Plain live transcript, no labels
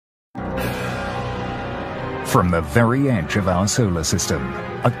From the very edge of our solar system,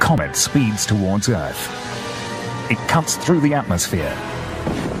 a comet speeds towards Earth. It cuts through the atmosphere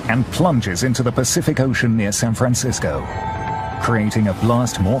and plunges into the Pacific Ocean near San Francisco, creating a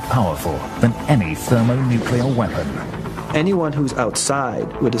blast more powerful than any thermonuclear weapon. Anyone who's outside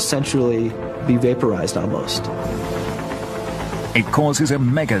would essentially be vaporized almost. It causes a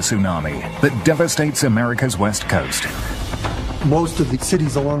mega tsunami that devastates America's west coast. Most of the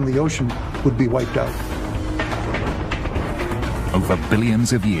cities along the ocean would be wiped out. Over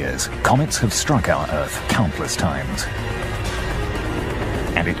billions of years, comets have struck our Earth countless times.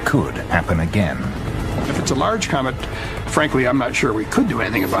 And it could happen again. If it's a large comet, frankly, I'm not sure we could do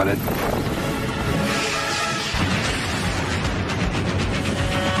anything about it.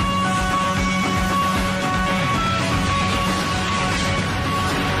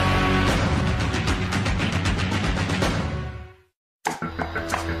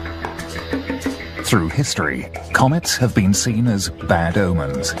 Through history, comets have been seen as bad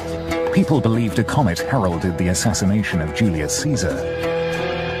omens. People believed a comet heralded the assassination of Julius Caesar,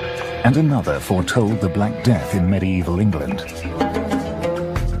 and another foretold the Black Death in medieval England.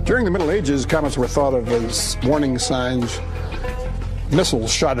 During the Middle Ages, comets were thought of as warning signs,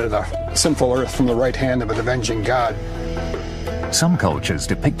 missiles shot at a sinful Earth from the right hand of an avenging god. Some cultures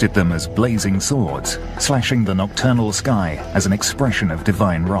depicted them as blazing swords, slashing the nocturnal sky as an expression of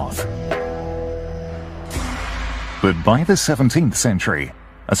divine wrath. But by the 17th century,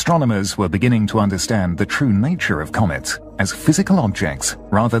 astronomers were beginning to understand the true nature of comets as physical objects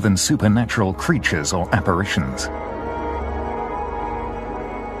rather than supernatural creatures or apparitions.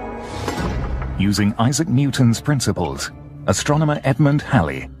 Using Isaac Newton's principles, astronomer Edmund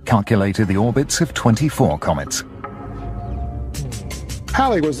Halley calculated the orbits of 24 comets.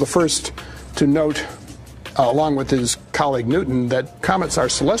 Halley was the first to note, along with his colleague Newton, that comets are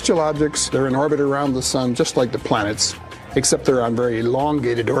celestial objects. They're in orbit around the sun just like the planets, except they're on very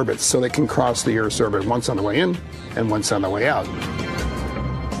elongated orbits, so they can cross the Earth's orbit once on the way in and once on the way out.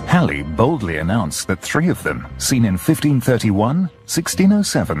 Halley boldly announced that 3 of them, seen in 1531,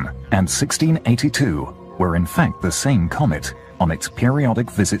 1607, and 1682, were in fact the same comet on its periodic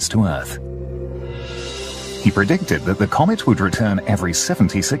visits to Earth. He predicted that the comet would return every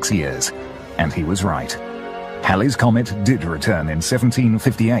 76 years, and he was right. Halley's comet did return in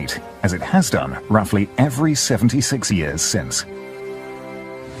 1758, as it has done roughly every 76 years since.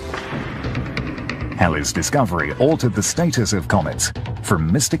 Halley's discovery altered the status of comets,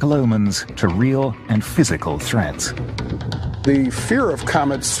 from mystical omens to real and physical threats. The fear of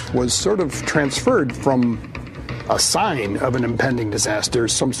comets was sort of transferred from a sign of an impending disaster,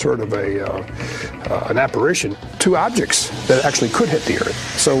 some sort of an apparition, to objects that actually could hit the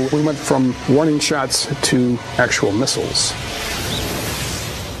Earth. So we went from warning shots to actual missiles.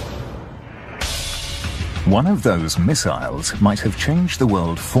 One of those missiles might have changed the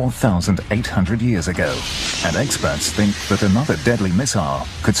world 4,800 years ago, and experts think that another deadly missile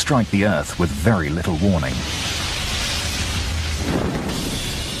could strike the Earth with very little warning.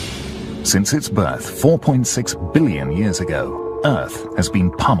 Since its birth 4.6 billion years ago, Earth has been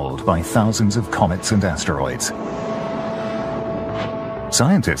pummeled by thousands of comets and asteroids.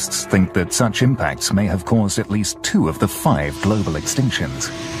 Scientists think that such impacts may have caused at least 2 of the 5 global extinctions.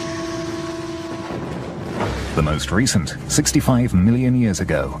 The most recent, 65 million years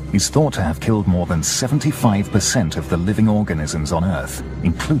ago, is thought to have killed more than 75% of the living organisms on Earth,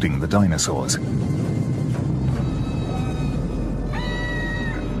 including the dinosaurs.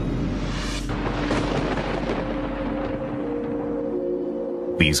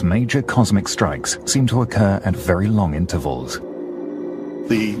 These major cosmic strikes seem to occur at very long intervals.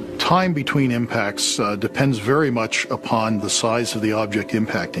 The time between impacts depends very much upon the size of the object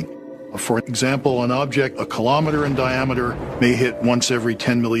impacting. For example, an object a kilometer in diameter may hit once every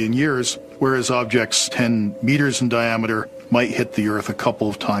 10 million years, whereas objects 10 meters in diameter might hit the Earth a couple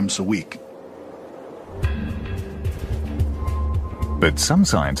of times a week. But some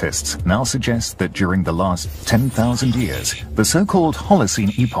scientists now suggest that during the last 10,000 years, the so-called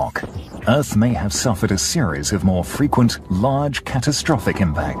Holocene epoch, Earth may have suffered a series of more frequent, large, catastrophic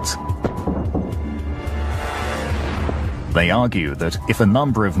impacts. They argue that if a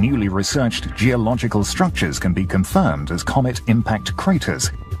number of newly researched geological structures can be confirmed as comet impact craters,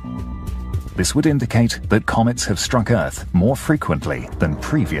 this would indicate that comets have struck Earth more frequently than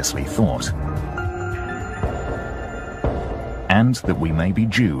previously thought, and that we may be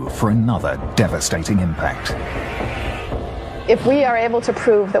due for another devastating impact. If we are able to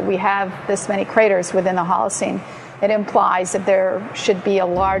prove that we have this many craters within the Holocene, it implies that there should be a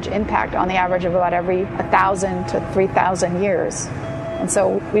large impact on the average of about every 1,000 to 3,000 years. And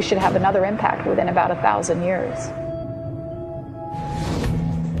so we should have another impact within about 1,000 years.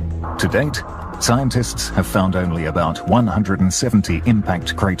 To date, scientists have found only about 170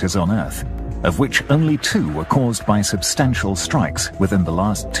 impact craters on Earth, of which only 2 were caused by substantial strikes within the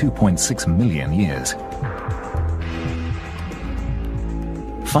last 2.6 million years.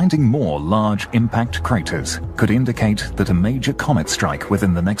 Finding more large impact craters could indicate that a major comet strike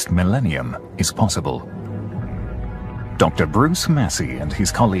within the next millennium is possible. Dr. Bruce Massey and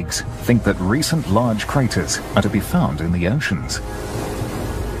his colleagues think that recent large craters are to be found in the oceans.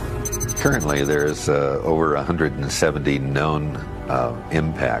 Currently, there's over 170 known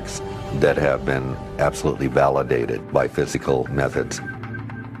impacts that have been absolutely validated by physical methods.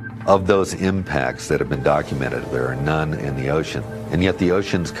 Of those impacts that have been documented, there are none in the ocean, and yet the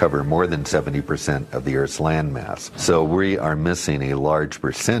oceans cover more than 70% of the Earth's landmass. So we are missing a large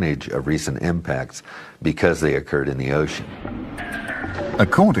percentage of recent impacts because they occurred in the ocean.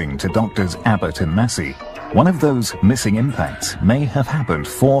 According to Drs. Abbott and Massey, one of those missing impacts may have happened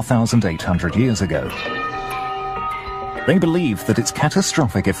 4,800 years ago. They believe that its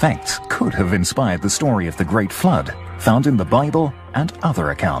catastrophic effects could have inspired the story of the Great Flood, found in the Bible and other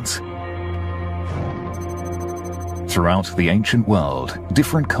accounts. Throughout the ancient world,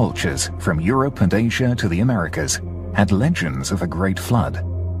 different cultures, from Europe and Asia to the Americas, had legends of a great flood.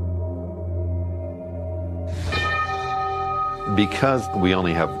 Because we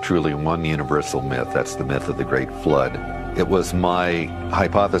only have truly one universal myth, that's the myth of the Great Flood, it was my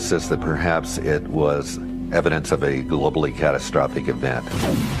hypothesis that perhaps it was evidence of a globally catastrophic event.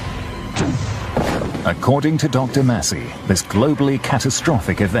 According to Dr. Massey, this globally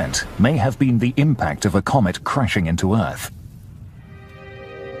catastrophic event may have been the impact of a comet crashing into Earth.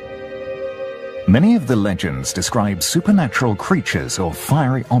 Many of the legends describe supernatural creatures or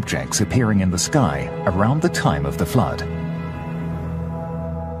fiery objects appearing in the sky around the time of the flood.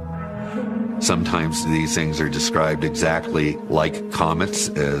 Sometimes these things are described exactly like comets,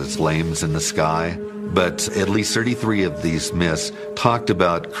 as flames in the sky. But at least 33 of these myths talked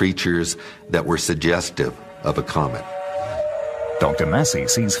about creatures that were suggestive of a comet. Dr. Massey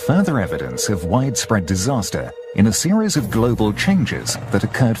sees further evidence of widespread disaster in a series of global changes that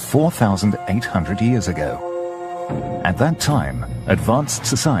occurred 4,800 years ago. At that time, advanced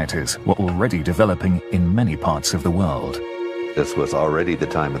societies were already developing in many parts of the world. This was already the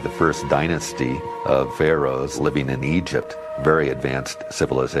time of the first dynasty of pharaohs living in Egypt, very advanced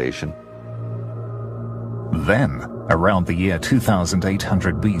civilization. Then, around the year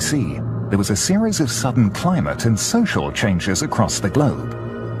 2800 BC, there was a series of sudden climate and social changes across the globe.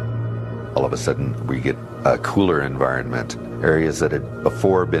 All of a sudden, we get a cooler environment. Areas that had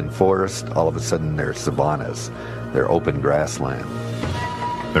before been forest, all of a sudden they're savannas. They're open grassland.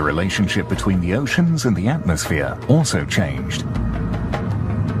 The relationship between the oceans and the atmosphere also changed.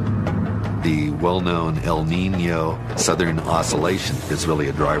 The well-known El Nino Southern Oscillation is really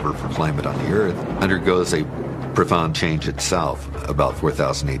a driver for climate on the Earth, undergoes a profound change itself about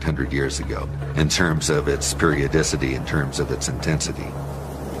 4,800 years ago in terms of its periodicity, in terms of its intensity.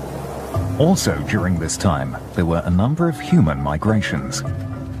 Also during this time, there were a number of human migrations.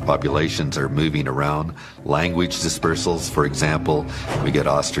 Populations are moving around. Language dispersals, for example, we get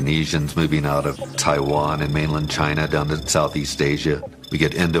Austronesians moving out of Taiwan and mainland China down to Southeast Asia. We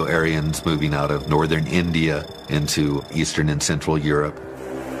get Indo-Aryans moving out of northern India into Eastern and Central Europe.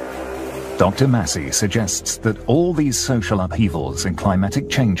 Dr. Massey suggests that all these social upheavals and climatic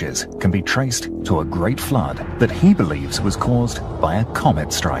changes can be traced to a great flood that he believes was caused by a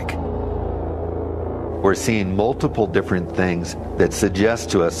comet strike. We're seeing multiple different things that suggest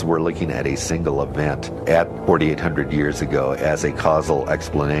to us we're looking at a single event at 4,800 years ago as a causal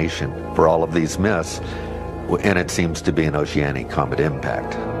explanation for all of these myths, and it seems to be an oceanic comet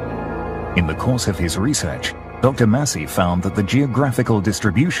impact. In the course of his research, Dr. Massey found that the geographical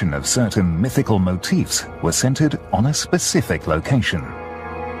distribution of certain mythical motifs were centered on a specific location.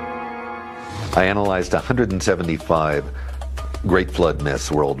 I analyzed 175 Great Flood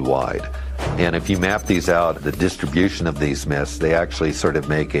myths worldwide. And if you map these out, the distribution of these myths, they actually sort of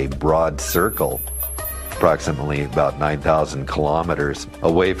make a broad circle, approximately about 9,000 kilometers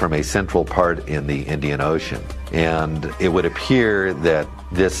away from a central part in the Indian Ocean. And it would appear that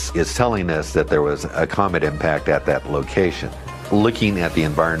this is telling us that there was a comet impact at that location. Looking at the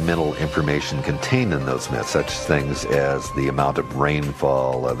environmental information contained in those myths, such things as the amount of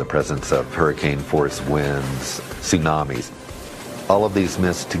rainfall, the presence of hurricane-force winds, tsunamis, all of these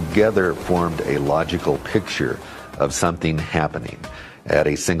myths together formed a logical picture of something happening at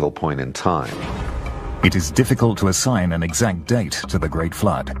a single point in time. It is difficult to assign an exact date to the Great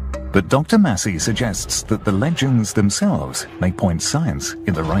Flood. But Dr. Massey suggests that the legends themselves may point science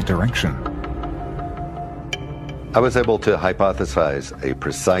in the right direction. I was able to hypothesize a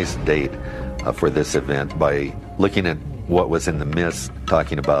precise date for this event by looking at what was in the mist,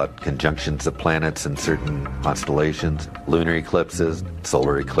 talking about conjunctions of planets in certain constellations, lunar eclipses,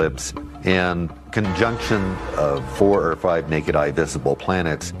 solar eclipse, and conjunction of 4 or 5 naked eye visible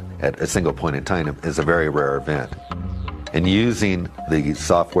planets at a single point in time is a very rare event. And using the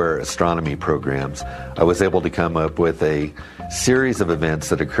software astronomy programs, I was able to come up with a series of events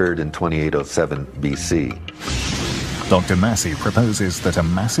that occurred in 2807 BC. Dr. Massey proposes that a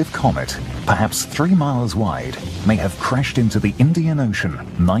massive comet, perhaps 3 miles wide, may have crashed into the Indian Ocean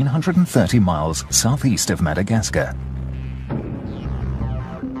 930 miles southeast of Madagascar.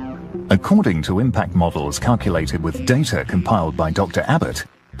 According to impact models calculated with data compiled by Dr. Abbott,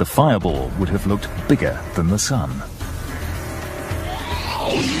 the fireball would have looked bigger than the sun.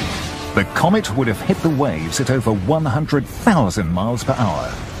 The comet would have hit the waves at over 100,000 miles per hour,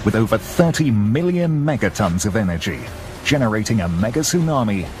 with over 30 million megatons of energy, generating a mega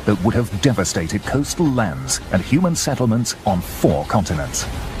tsunami that would have devastated coastal lands and human settlements on 4 continents.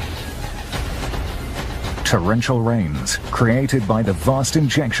 Torrential rains, created by the vast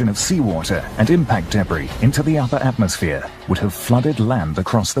injection of seawater and impact debris into the upper atmosphere, would have flooded land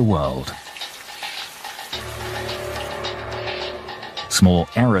across the world. Small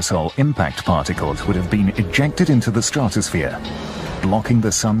aerosol impact particles would have been ejected into the stratosphere, blocking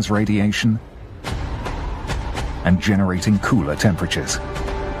the sun's radiation and generating cooler temperatures.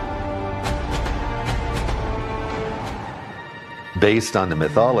 Based on the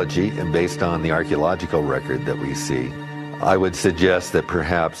mythology and based on the archaeological record that we see, I would suggest that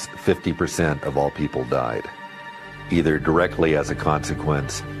perhaps 50% of all people died, either directly as a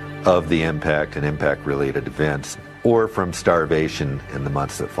consequence of the impact and impact-related events, or from starvation in the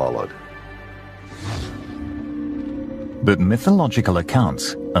months that followed. But mythological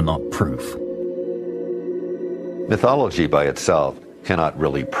accounts are not proof. Mythology by itself cannot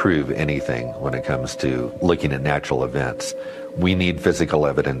really prove anything when it comes to looking at natural events. We need physical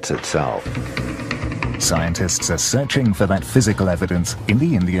evidence itself. Scientists are searching for that physical evidence in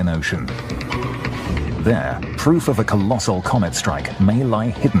the Indian Ocean. There, proof of a colossal comet strike may lie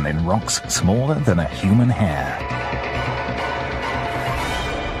hidden in rocks smaller than a human hair.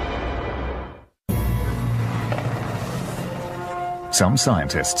 Some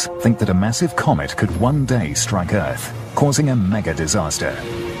scientists think that a massive comet could one day strike Earth, causing a mega disaster.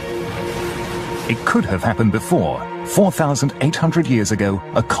 It could have happened before. 4,800 years ago,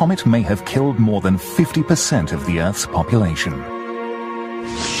 a comet may have killed more than 50% of the Earth's population.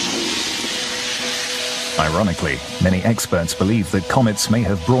 Ironically, many experts believe that comets may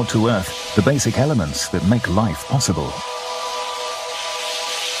have brought to Earth the basic elements that make life possible.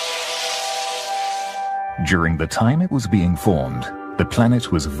 During the time it was being formed, the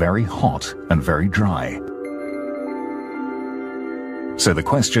planet was very hot and very dry. So the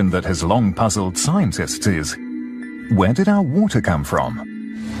question that has long puzzled scientists is, where did our water come from?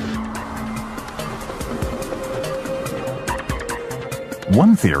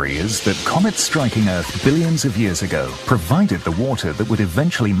 One theory is that comets striking Earth billions of years ago provided the water that would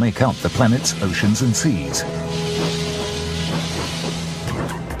eventually make up the planet's oceans and seas.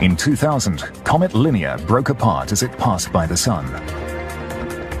 In 2000, Comet Linear broke apart as it passed by the Sun.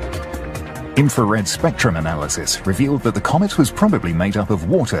 Infrared spectrum analysis revealed that the comet was probably made up of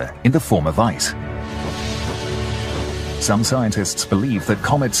water in the form of ice. Some scientists believe that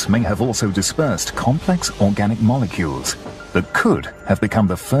comets may have also dispersed complex organic molecules that could have become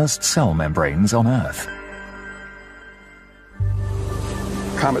the first cell membranes on Earth.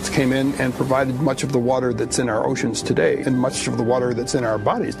 Comets came in and provided much of the water that's in our oceans today and much of the water that's in our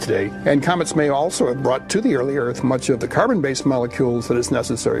bodies today. And comets may also have brought to the early Earth much of the carbon-based molecules that is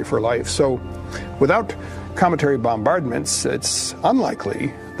necessary for life. So without cometary bombardments, it's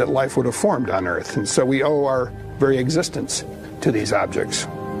unlikely that life would have formed on Earth. And so we owe our very existence to these objects.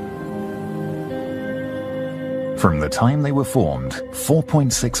 From the time they were formed,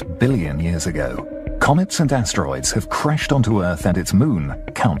 4.6 billion years ago, comets and asteroids have crashed onto Earth and its moon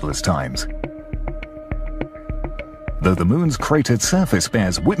countless times. Though the moon's cratered surface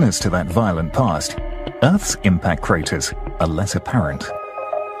bears witness to that violent past, Earth's impact craters are less apparent.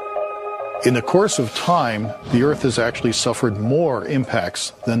 In the course of time, the Earth has actually suffered more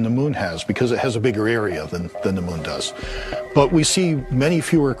impacts than the moon has because it has a bigger area than the moon does. But we see many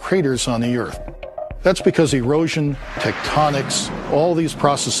fewer craters on the Earth. That's because erosion, tectonics, all these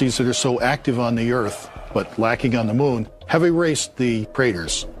processes that are so active on the Earth but lacking on the moon have erased the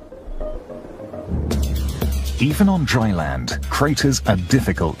craters. Even on dry land, craters are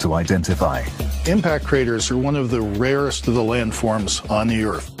difficult to identify. Impact craters are one of the rarest of the landforms on the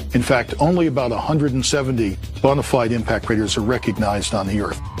Earth. In fact, only about 170 bona fide impact craters are recognized on the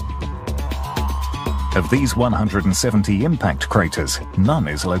Earth. Of these 170 impact craters, none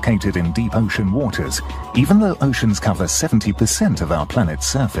is located in deep ocean waters, even though oceans cover 70% of our planet's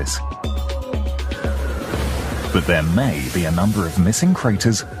surface. But there may be a number of missing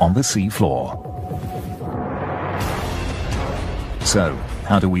craters on the sea floor. So,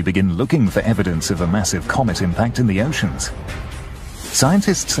 how do we begin looking for evidence of a massive comet impact in the oceans?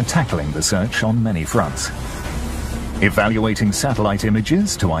 Scientists are tackling the search on many fronts. Evaluating satellite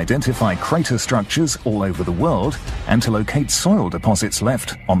images to identify crater structures all over the world and to locate soil deposits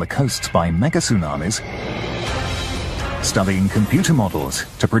left on the coasts by megatsunamis. Studying computer models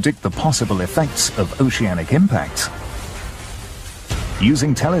to predict the possible effects of oceanic impacts.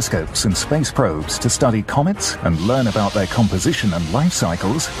 Using telescopes and space probes to study comets and learn about their composition and life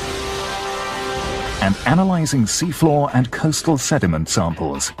cycles. And analyzing seafloor and coastal sediment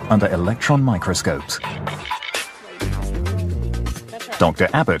samples under electron microscopes. Dr.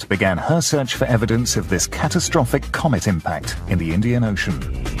 Abbott began her search for evidence of this catastrophic comet impact in the Indian Ocean.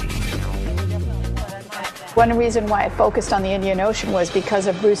 One reason why I focused on the Indian Ocean was because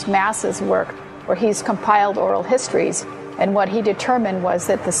of Bruce Mass's work, where he's compiled oral histories, and what he determined was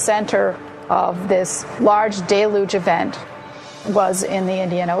that the center of this large deluge event was in the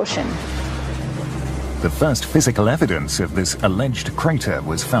Indian Ocean. The first physical evidence of this alleged crater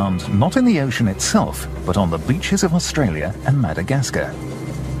was found not in the ocean itself, but on the beaches of Australia and Madagascar.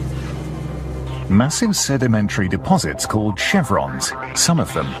 Massive sedimentary deposits called chevrons, some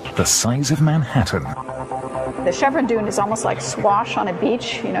of them the size of Manhattan. The chevron dune is almost like swash on a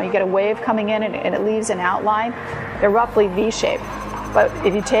beach. You know, you get a wave coming in and it leaves an outline. They're roughly V-shaped. But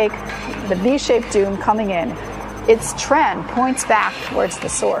if you take the V-shaped dune coming in, its trend points back towards the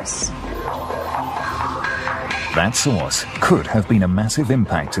source. That source could have been a massive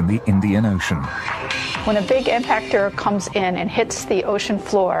impact in the Indian Ocean. When a big impactor comes in and hits the ocean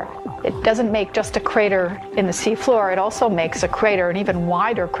floor, it doesn't make just a crater in the sea floor, it also makes a crater, an even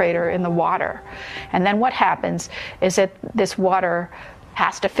wider crater in the water. And then what happens is that this water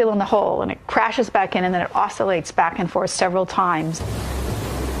has to fill in the hole and it crashes back in and then it oscillates back and forth several times.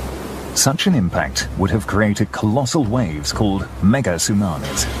 Such an impact would have created colossal waves called mega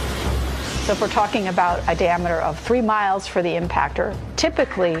tsunamis. So if we're talking about a diameter of 3 miles for the impactor,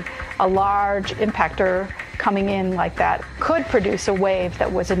 typically a large impactor coming in like that could produce a wave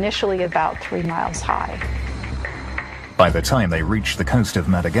that was initially about 3 miles high. By the time they reached the coast of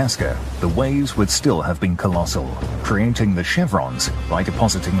Madagascar, the waves would still have been colossal, creating the chevrons by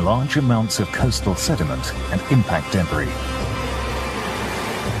depositing large amounts of coastal sediment and impact debris.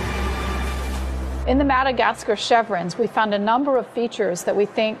 In the Madagascar chevrons, we found a number of features that we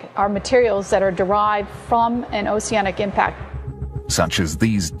think are materials that are derived from an oceanic impact. Such as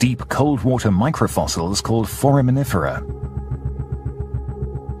these deep cold water microfossils called foraminifera.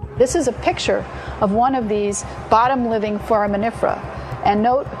 This is a picture of one of these bottom-living foraminifera. And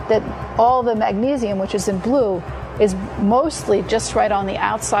note that all the magnesium, which is in blue, is mostly just right on the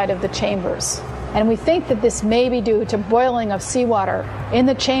outside of the chambers. And we think that this may be due to boiling of seawater in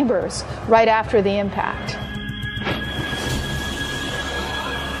the chambers right after the impact.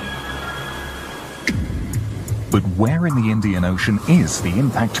 But where in the Indian Ocean is the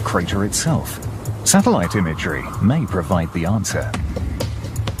impact crater itself? Satellite imagery may provide the answer.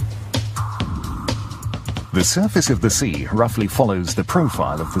 The surface of the sea roughly follows the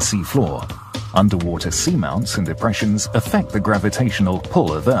profile of the sea floor. Underwater seamounts and depressions affect the gravitational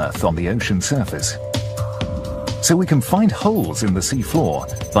pull of Earth on the ocean surface. So we can find holes in the sea floor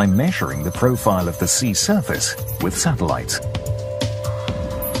by measuring the profile of the sea surface with satellites.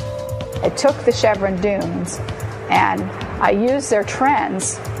 I took the chevron dunes and I used their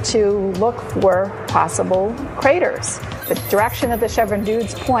trends to look for possible craters. The direction of the chevron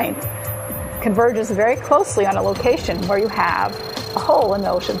dunes point converges very closely on a location where you have a hole in the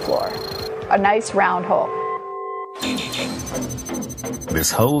ocean floor. A nice round hole.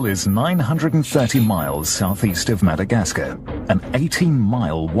 This hole is 930 miles southeast of Madagascar, an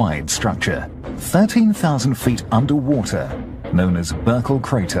 18-mile wide structure, 13,000 feet underwater, known as Burkle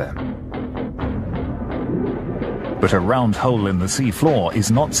Crater. But a round hole in the sea floor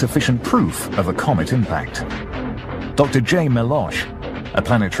is not sufficient proof of a comet impact. Dr. Jay Melosh, a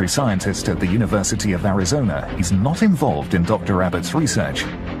planetary scientist at the University of Arizona, is not involved in Dr. Abbott's research,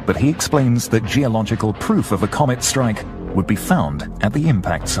 but he explains that geological proof of a comet strike would be found at the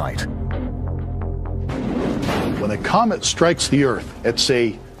impact site. When a comet strikes the Earth at,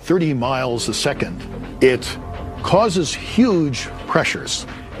 say, 30 miles a second, it causes huge pressures.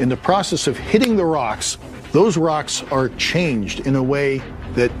 In the process of hitting the rocks, those rocks are changed in a way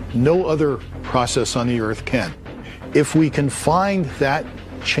that no other process on the Earth can. If we can find that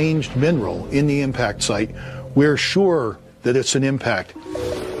changed mineral in the impact site, we're sure that it's an impact.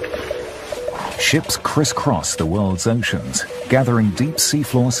 Ships crisscross the world's oceans, gathering deep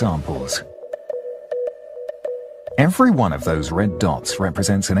seafloor samples. Every one of those red dots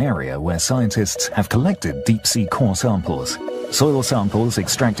represents an area where scientists have collected deep-sea core samples, soil samples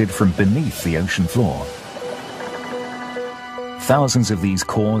extracted from beneath the ocean floor. Thousands of these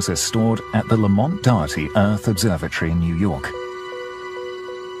cores are stored at the Lamont Doherty Earth Observatory in New York.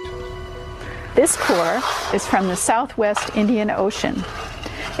 This core is from the southwest Indian Ocean.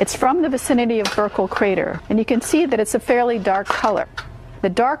 It's from the vicinity of Burkle Crater, and you can see that it's a fairly dark color. The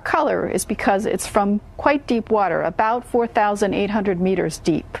dark color is because it's from quite deep water, about 4,800 meters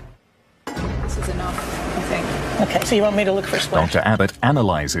deep. This is enough, I think. Okay, so you want me to look for splash? Dr. Abbott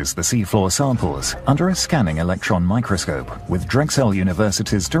analyzes the seafloor samples under a scanning electron microscope with Drexel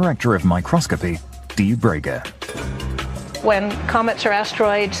University's Director of Microscopy, Dee Brager. When comets or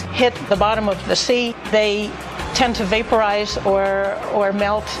asteroids hit the bottom of the sea, they tend to vaporize or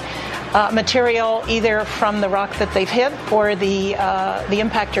melt material either from the rock that they've hit or the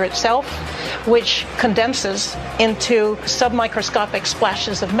impactor itself, which condenses into submicroscopic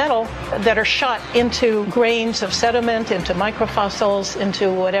splashes of metal that are shot into grains of sediment, into microfossils,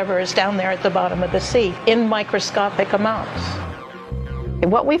 into whatever is down there at the bottom of the sea in microscopic amounts.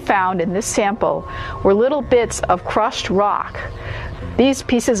 What we found in this sample were little bits of crushed rock. These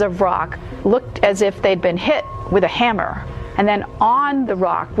pieces of rock looked as if they'd been hit with a hammer. And then on the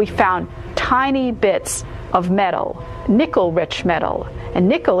rock, we found tiny bits of metal, nickel-rich metal. And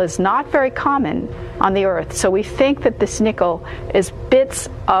nickel is not very common on the Earth, so we think that this nickel is bits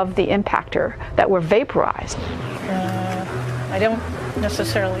of the impactor that were vaporized. I don't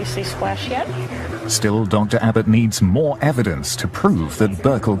necessarily see splash yet. Still, Dr. Abbott needs more evidence to prove that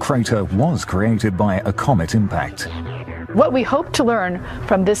Burkle Crater was created by a comet impact. What we hope to learn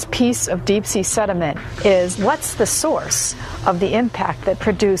from this piece of deep-sea sediment is what's the source of the impact that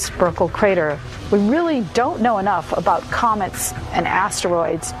produced Burkle Crater. We really don't know enough about comets and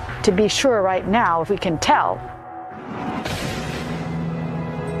asteroids to be sure right now if we can tell.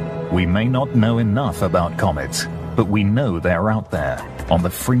 We may not know enough about comets, but we know they're out there, on the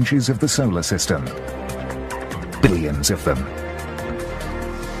fringes of the solar system. Billions of them.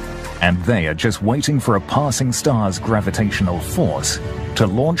 And they are just waiting for a passing star's gravitational force to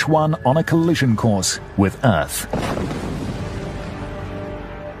launch one on a collision course with Earth.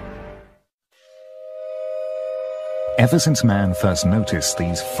 Ever since man first noticed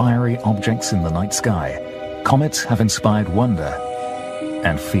these fiery objects in the night sky, comets have inspired wonder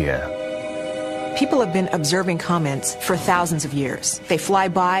and fear. People have been observing comets for thousands of years. They fly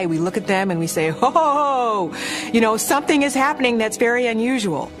by, we look at them and we say, ho, ho, ho, you know, something is happening that's very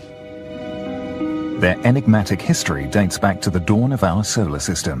unusual. Their enigmatic history dates back to the dawn of our solar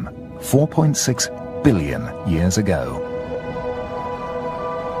system, 4.6 billion years ago.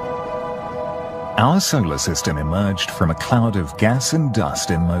 Our solar system emerged from a cloud of gas and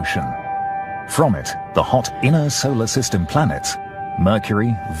dust in motion. From it, the hot inner solar system planets,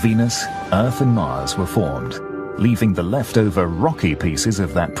 Mercury, Venus, Earth and Mars were formed, leaving the leftover rocky pieces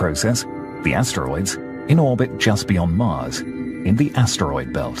of that process, the asteroids, in orbit just beyond Mars, in the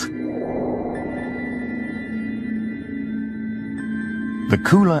asteroid belt. The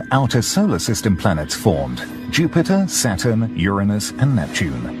cooler outer solar system planets formed Jupiter, Saturn, Uranus and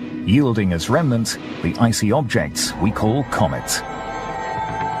Neptune, yielding as remnants the icy objects we call comets.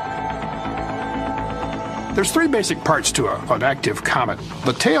 There's three basic parts to an active comet.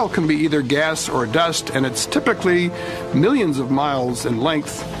 The tail can be either gas or dust, and it's typically millions of miles in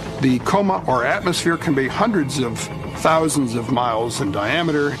length. The coma or atmosphere can be hundreds of thousands of miles in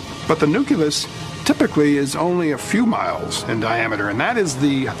diameter, but the nucleus typically is only a few miles in diameter, and that is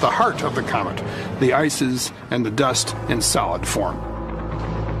the heart of the comet, the ices and the dust in solid form.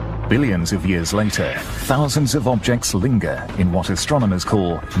 Billions of years later, thousands of objects linger in what astronomers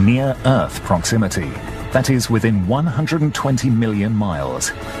call near-Earth proximity, that is within 120 million miles,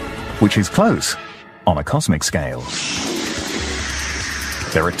 which is close on a cosmic scale.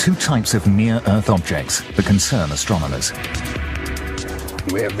 There are two types of near-Earth objects that concern astronomers.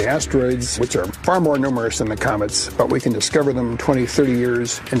 We have the asteroids, which are far more numerous than the comets, but we can discover them 20, 30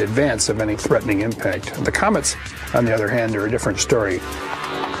 years in advance of any threatening impact. The comets, on the other hand, are a different story.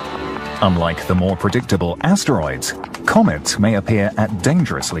 Unlike the more predictable asteroids, comets may appear at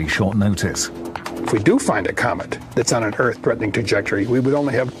dangerously short notice. If we do find a comet that's on an Earth-threatening trajectory, we would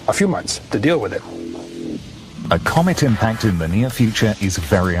only have a few months to deal with it. A comet impact in the near future is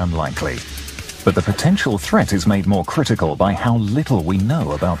very unlikely. But the potential threat is made more critical by how little we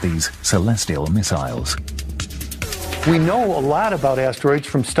know about these celestial missiles. We know a lot about asteroids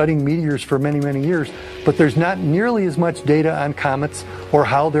from studying meteors for many, many years, but there's not nearly as much data on comets or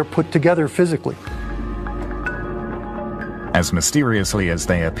how they're put together physically. As mysteriously as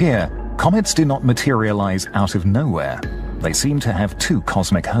they appear, comets do not materialize out of nowhere. They seem to have two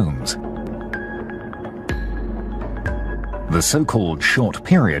cosmic homes. The so-called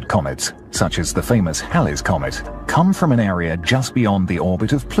short-period comets, such as the famous Halley's Comet, come from an area just beyond the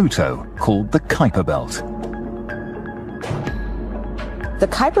orbit of Pluto, called the Kuiper Belt. The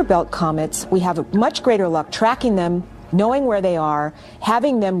Kuiper Belt comets, we have much greater luck tracking them, knowing where they are,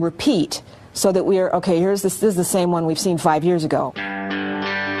 having them repeat, so that we're, okay, this is the same one we've seen 5 years ago.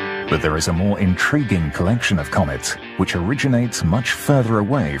 But there is a more intriguing collection of comets, which originates much further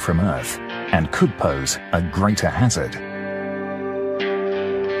away from Earth, and could pose a greater hazard.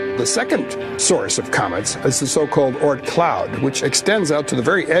 The second source of comets is the so-called Oort cloud, which extends out to the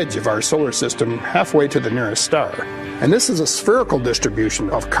very edge of our solar system, halfway to the nearest star. And this is a spherical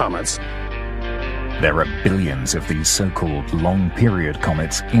distribution of comets. There are billions of these so-called long-period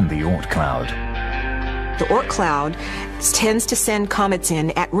comets in the Oort cloud. The Oort cloud tends to send comets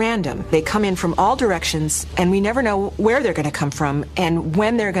in at random. They come in from all directions, and we never know where they're going to come from and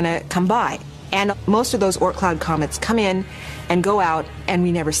when they're going to come by. And most of those Oort cloud comets come in and go out, and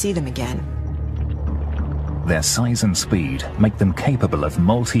we never see them again. Their size and speed make them capable of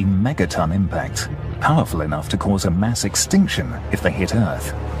multi-megaton impact, powerful enough to cause a mass extinction if they hit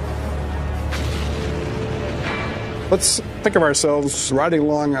Earth. Let's think of ourselves riding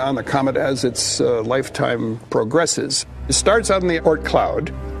along on the comet as its lifetime progresses. It starts out in the Oort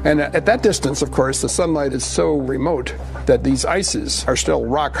cloud, and at that distance, of course, the sunlight is so remote that these ices are still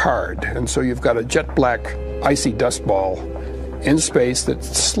rock hard, and so you've got a jet black icy dust ball in space that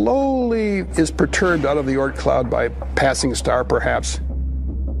slowly is perturbed out of the Oort cloud by a passing star, perhaps.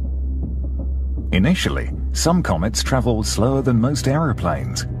 Initially, some comets travel slower than most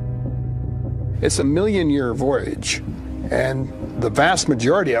aeroplanes. It's a million-year voyage, and the vast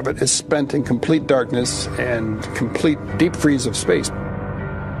majority of it is spent in complete darkness and complete deep freeze of space.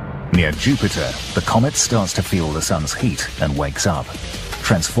 Near Jupiter, the comet starts to feel the sun's heat and wakes up,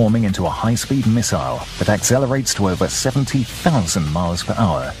 transforming into a high-speed missile that accelerates to over 70,000 miles per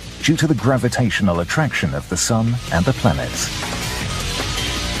hour due to the gravitational attraction of the sun and the planets.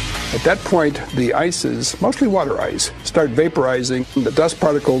 At that point, the ices, mostly water ice, start vaporizing. The dust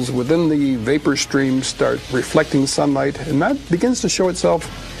particles within the vapor stream start reflecting sunlight, and that begins to show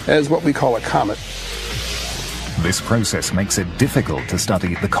itself as what we call a comet. This process makes it difficult to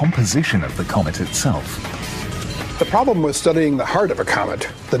study the composition of the comet itself. The problem with studying the heart of a comet,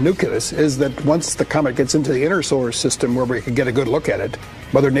 the nucleus, is that once the comet gets into the inner solar system where we can get a good look at it,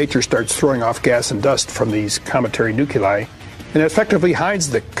 Mother Nature starts throwing off gas and dust from these cometary nuclei, and it effectively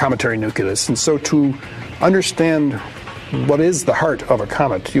hides the cometary nucleus. And so to understand what is the heart of a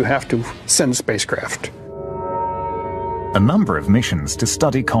comet, you have to send spacecraft. A number of missions to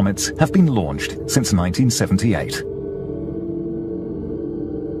study comets have been launched since 1978.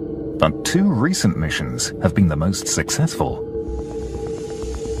 But two recent missions have been the most successful.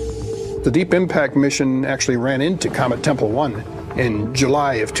 The Deep Impact mission actually ran into Comet Tempel 1 in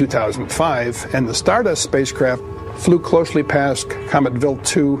July of 2005, and the Stardust spacecraft flew closely past Comet Wild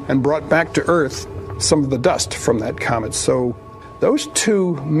 2 and brought back to Earth some of the dust from that comet. So those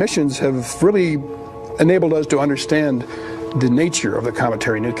two missions have really enabled us to understand the nature of the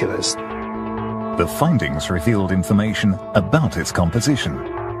cometary nucleus. The findings revealed information about its composition.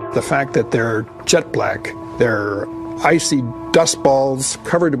 The fact that they're jet black, they're icy dust balls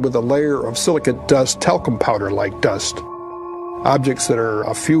covered with a layer of silicate dust, talcum powder-like dust. Objects that are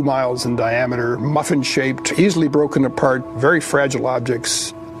a few miles in diameter, muffin-shaped, easily broken apart, very fragile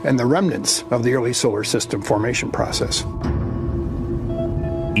objects, and the remnants of the early solar system formation process.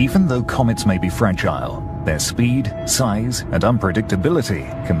 Even though comets may be fragile, their speed, size, and unpredictability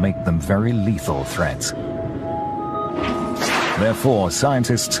can make them very lethal threats. Therefore,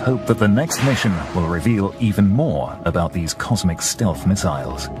 scientists hope that the next mission will reveal even more about these cosmic stealth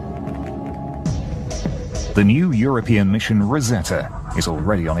missiles. The new European mission Rosetta is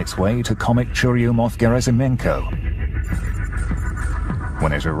already on its way to Comet Churyumov-Gerasimenko.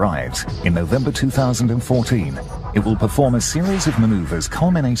 When it arrives in November 2014, it will perform a series of maneuvers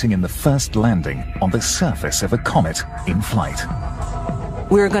culminating in the first landing on the surface of a comet in flight.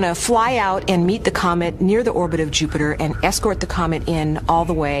 We're going to fly out and meet the comet near the orbit of Jupiter and escort the comet in all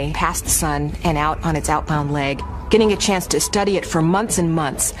the way past the sun and out on its outbound leg. getting a chance to study it for months and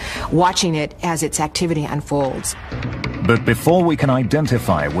months, watching it as its activity unfolds. But before we can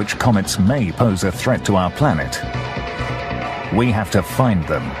identify which comets may pose a threat to our planet, we have to find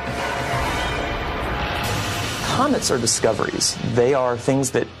them. Comets are discoveries. They are things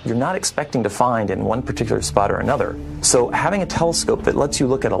that you're not expecting to find in one particular spot or another. So having a telescope that lets you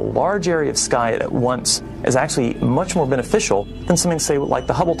look at a large area of sky at once is actually much more beneficial than something, say, like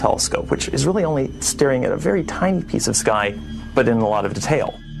the Hubble telescope, which is really only staring at a very tiny piece of sky, but in a lot of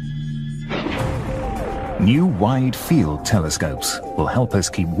detail. New wide-field telescopes will help us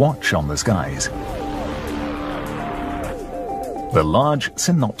keep watch on the skies. The Large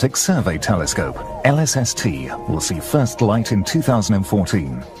Synoptic Survey Telescope, LSST, will see first light in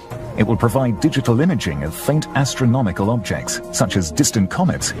 2014. It will provide digital imaging of faint astronomical objects, such as distant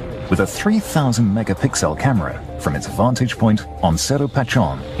comets, with a 3,000 megapixel camera from its vantage point on Cerro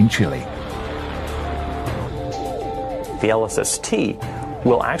Pachon in Chile. The LSST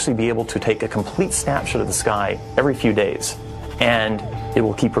will actually be able to take a complete snapshot of the sky every few days, and it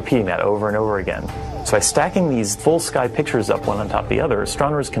will keep repeating that over and over again. So by stacking these full sky pictures up one on top of the other,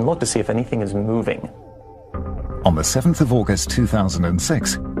 astronomers can look to see if anything is moving. On the 7th of August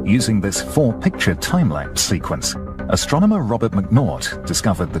 2006, using this 4-picture time-lapse sequence, astronomer Robert McNaught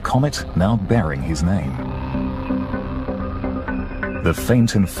discovered the comet now bearing his name. The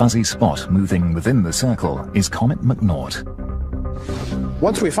faint and fuzzy spot moving within the circle is Comet McNaught.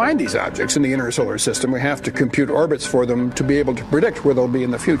 Once we find these objects in the inner solar system, we have to compute orbits for them to be able to predict where they'll be in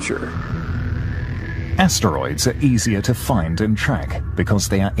the future. Asteroids are easier to find and track because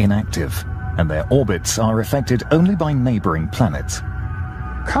they are inactive, and their orbits are affected only by neighboring planets.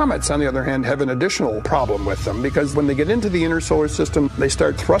 Comets, on the other hand, have an additional problem with them because when they get into the inner solar system, they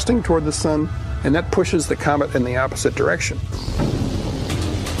start thrusting toward the sun, and that pushes the comet in the opposite direction.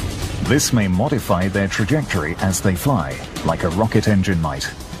 This may modify their trajectory as they fly, like a rocket engine might,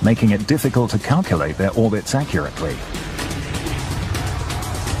 making it difficult to calculate their orbits accurately.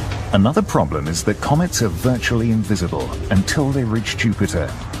 Another problem is that comets are virtually invisible until they reach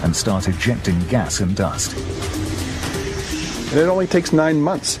Jupiter and start ejecting gas and dust. And it only takes 9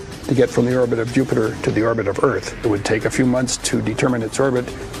 months to get from the orbit of Jupiter to the orbit of Earth. It would take a few months to determine its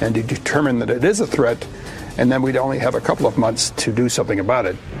orbit and to determine that it is a threat, and then we'd only have a couple of months to do something about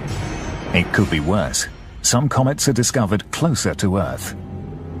it. It could be worse. Some comets are discovered closer to Earth.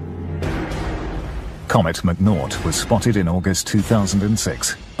 Comet McNaught was spotted in August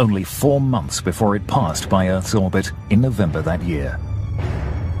 2006, only 4 months before it passed by Earth's orbit in November that year.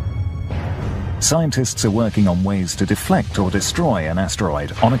 Scientists are working on ways to deflect or destroy an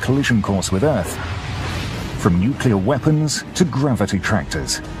asteroid on a collision course with Earth, from nuclear weapons to gravity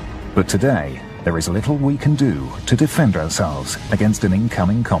tractors. But today, there is little we can do to defend ourselves against an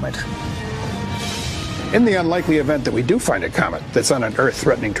incoming comet. In the unlikely event that we do find a comet that's on an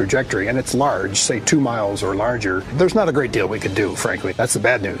Earth-threatening trajectory and it's large, say 2 miles or larger, there's not a great deal we could do, frankly. That's the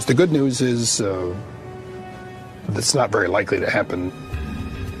bad news. The good news is it's not very likely to happen.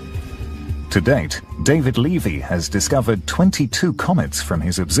 To date, David Levy has discovered 22 comets from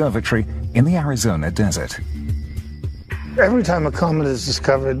his observatory in the Arizona desert. Every time a comet is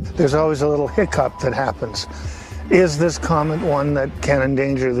discovered, there's always a little hiccup that happens. Is this comet one that can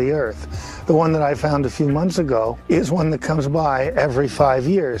endanger the Earth? The one that I found a few months ago is one that comes by every 5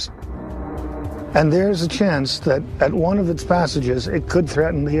 years. And there's a chance that at one of its passages, it could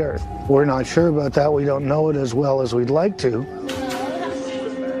threaten the Earth. We're not sure about that. We don't know it as well as we'd like to.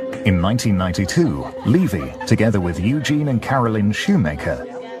 In 1992, Levy, together with Eugene and Carolyn Shoemaker,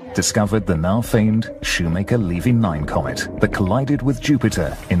 discovered the now famed Shoemaker-Levy 9 comet that collided with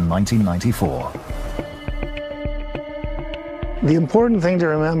Jupiter in 1994. The important thing to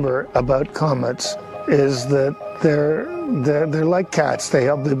remember about comets is that they're like cats. They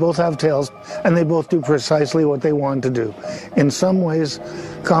both have tails, and they both do precisely what they want to do. In some ways,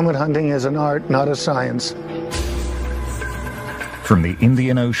 comet hunting is an art, not a science. From the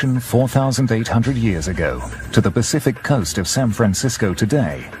Indian Ocean 4,800 years ago to the Pacific coast of San Francisco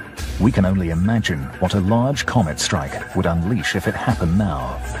today, we can only imagine what a large comet strike would unleash if it happened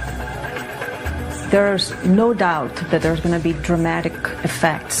now. There's no doubt that there's going to be dramatic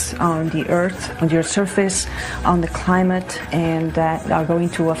effects on the Earth, on the Earth's surface, on the climate, and that are going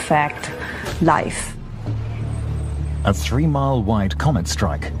to affect life. A 3-mile wide comet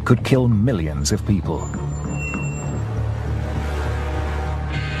strike could kill millions of people.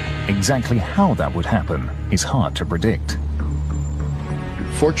 Exactly how that would happen is hard to predict.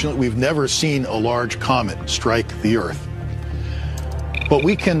 Fortunately, we've never seen a large comet strike the Earth. But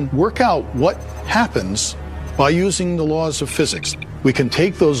we can work out what happens by using the laws of physics. we can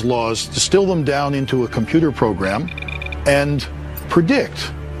take those laws, distill them down into a computer program, and predict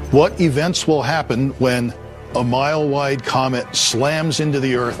what events will happen when a mile-wide comet slams into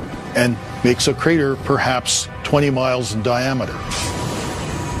the Earth and makes a crater perhaps 20 miles in diameter.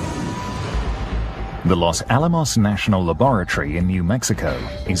 The Los Alamos National Laboratory in New Mexico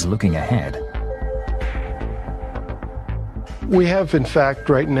is looking ahead. We have, in fact,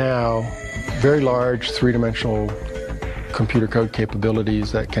 right now, very large three-dimensional computer code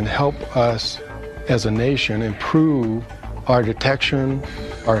capabilities that can help us as a nation improve our detection,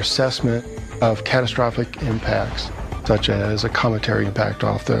 our assessment of catastrophic impacts, such as a cometary impact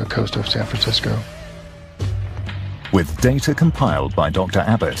off the coast of San Francisco. With data compiled by Dr.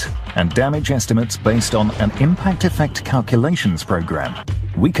 Abbott and damage estimates based on an impact effect calculations program,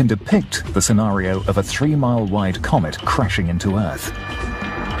 we can depict the scenario of a 3-mile-wide comet crashing into Earth.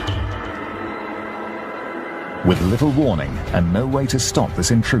 With little warning and no way to stop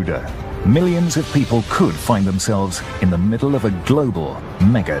this intruder, millions of people could find themselves in the middle of a global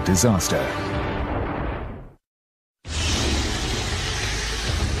mega disaster.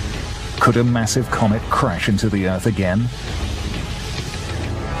 Could a massive comet crash into the Earth again?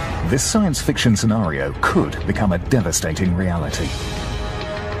 This science fiction scenario could become a devastating reality.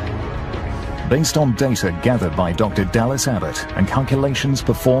 Based on data gathered by Dr. Dallas Abbott and calculations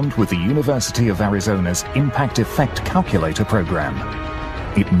performed with the University of Arizona's Impact Effect Calculator program,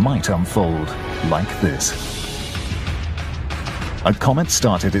 it might unfold like this. A comet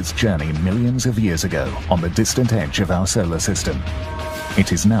started its journey millions of years ago on the distant edge of our solar system.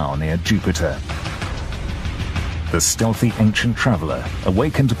 It is now near Jupiter. The stealthy ancient traveler,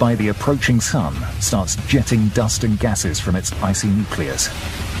 awakened by the approaching sun, starts jetting dust and gases from its icy nucleus.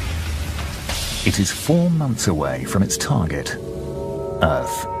 It is 4 months away from its target,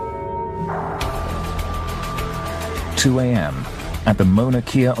 Earth. 2 a.m. at the Mauna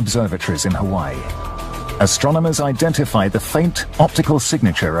Kea observatories in Hawaii. Astronomers identify the faint optical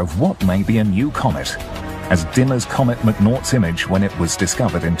signature of what may be a new comet, as dim as Comet McNaught's image when it was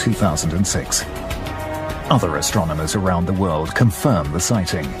discovered in 2006. Other astronomers around the world confirm the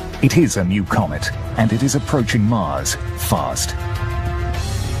sighting. It is a new comet, and it is approaching Mars fast.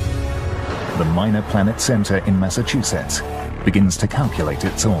 The Minor Planet Center in Massachusetts begins to calculate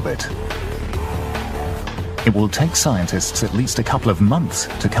its orbit. It will take scientists at least a couple of months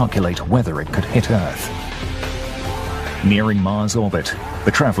to calculate whether it could hit Earth. Nearing Mars' orbit,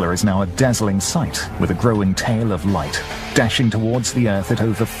 the traveler is now a dazzling sight with a growing tail of light, dashing towards the Earth at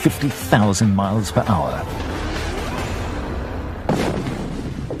over 50,000 miles per hour.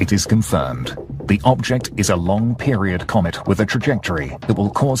 It is confirmed. The object is a long-period comet with a trajectory that will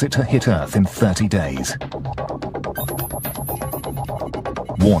cause it to hit Earth in 30 days.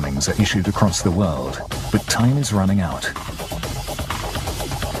 Warnings are issued across the world, but time is running out.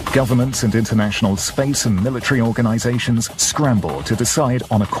 Governments and international space and military organizations scramble to decide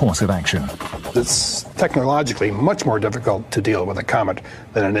on a course of action. It's technologically much more difficult to deal with a comet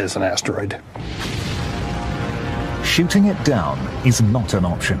than it is an asteroid. Shooting it down is not an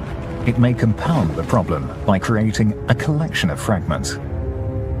option. It may compound the problem by creating a collection of fragments.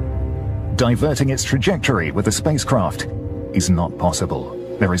 Diverting its trajectory with a spacecraft is not possible.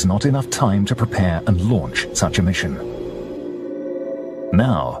 There is not enough time to prepare and launch such a mission.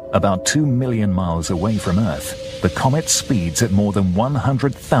 Now, about 2 million miles away from Earth, the comet speeds at more than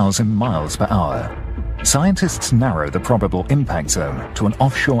 100,000 miles per hour. Scientists narrow the probable impact zone to an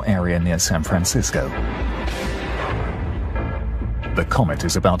offshore area near San Francisco. The comet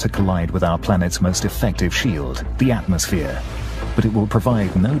is about to collide with our planet's most effective shield, the atmosphere, but it will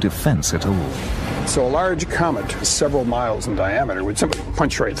provide no defense at all. So a large comet, several miles in diameter, would simply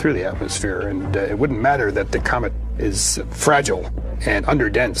punch right through the atmosphere, and it wouldn't matter that the comet is fragile and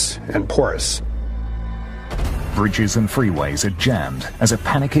underdense and porous. Bridges and freeways are jammed as a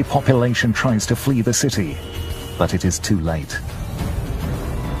panicky population tries to flee the city, but it is too late.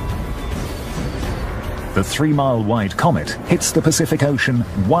 The 3-mile-wide comet hits the Pacific Ocean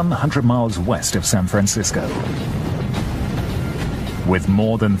 100 miles west of San Francisco. With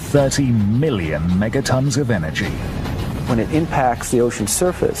more than 30 million megatons of energy. When it impacts the ocean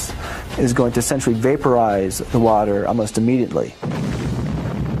surface, it is going to essentially vaporize the water almost immediately.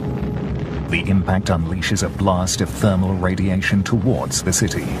 The impact unleashes a blast of thermal radiation towards the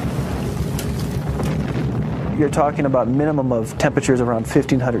city. You're talking about minimum of temperatures around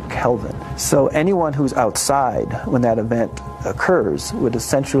 1500 Kelvin. So anyone who's outside when that event occurs would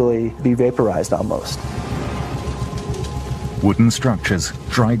essentially be vaporized almost. Wooden structures,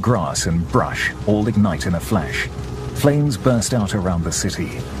 dry grass and brush all ignite in a flash. Flames burst out around the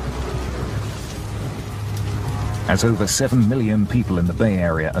city. as over 7 million people in the Bay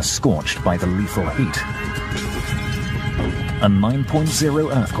Area are scorched by the lethal heat. A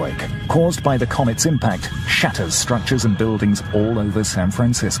 9.0 earthquake caused by the comet's impact shatters structures and buildings all over San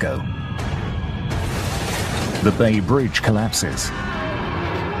Francisco. The Bay Bridge collapses.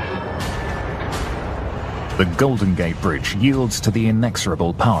 The Golden Gate Bridge yields to the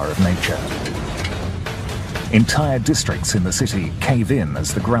inexorable power of nature. Entire districts in the city cave in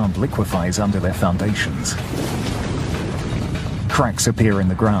as the ground liquefies under their foundations. Cracks appear in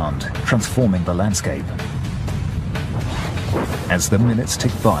the ground, transforming the landscape. As the minutes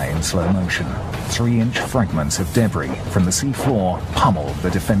tick by in slow motion, 3-inch fragments of debris from the seafloor pummel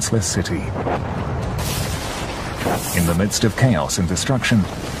the defenseless city. In the midst of chaos and destruction,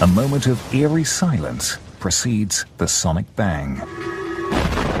 a moment of eerie silence precedes the sonic bang.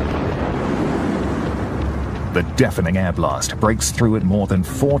 The deafening air blast breaks through at more than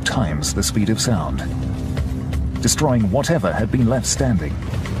 4 times the speed of sound, destroying whatever had been left standing.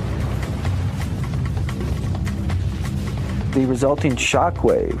 The resulting shock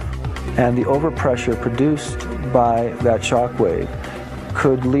wave and the overpressure produced by that shock wave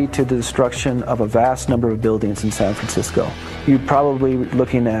could lead to the destruction of a vast number of buildings in San Francisco. You'd probably be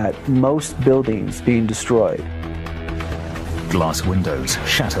looking at most buildings being destroyed. Glass windows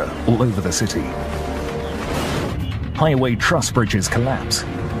shatter all over the city. Highway truss bridges collapse.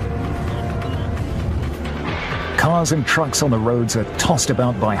 Cars and trucks on the roads are tossed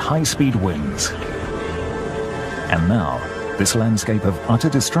about by high-speed winds. And now, this landscape of utter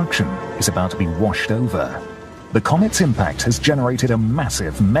destruction is about to be washed over. The comet's impact has generated a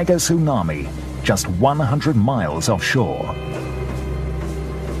massive mega tsunami just 100 miles offshore.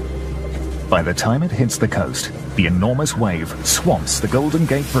 By the time it hits the coast, the enormous wave swamps the Golden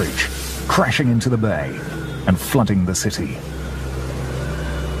Gate Bridge, crashing into the bay and flooding the city.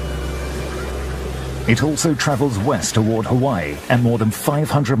 It also travels west toward Hawaii at more than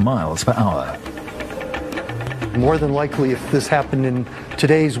 500 miles per hour. More than likely, if this happened in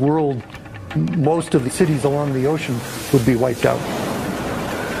today's world, most of the cities along the ocean would be wiped out.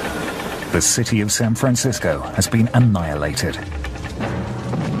 The city of San Francisco has been annihilated.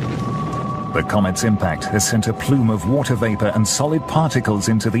 The comet's impact has sent a plume of water vapor and solid particles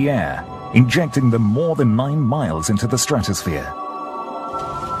into the air, injecting them more than 9 miles into the stratosphere.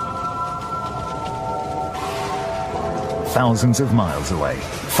 Thousands of miles away,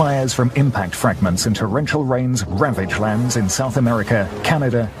 fires from impact fragments and torrential rains ravage lands in South America,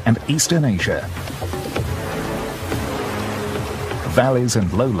 Canada, and Eastern Asia. Valleys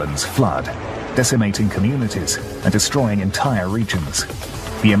and lowlands flood, decimating communities and destroying entire regions.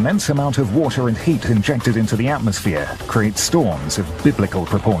 The immense amount of water and heat injected into the atmosphere creates storms of biblical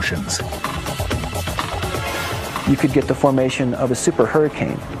proportions. You could get the formation of a super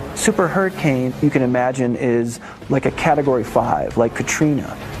hurricane. Super hurricane, you can imagine, is like a Category 5, like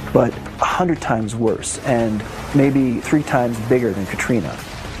Katrina, but 100 times worse and maybe 3 times bigger than Katrina.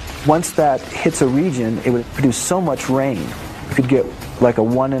 Once that hits a region, it would produce so much rain, you could get like a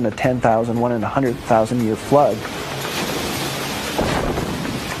 1 in a 10,000, 1 in a 100,000 year flood.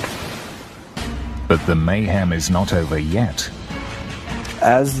 But the mayhem is not over yet.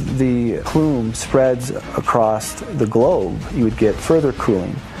 As the plume spreads across the globe, you would get further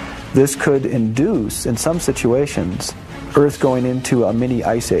cooling. This could induce, in some situations, Earth going into a mini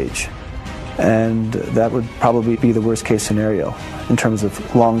ice age. And that would probably be the worst case scenario in terms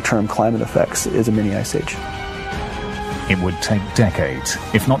of long-term climate effects, is a mini ice age. It would take decades,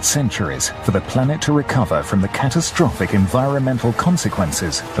 if not centuries, for the planet to recover from the catastrophic environmental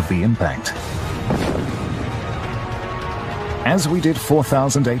consequences of the impact. As we did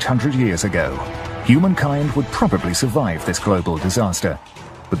 4,800 years ago, humankind would probably survive this global disaster,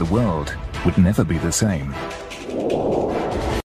 but the world would never be the same.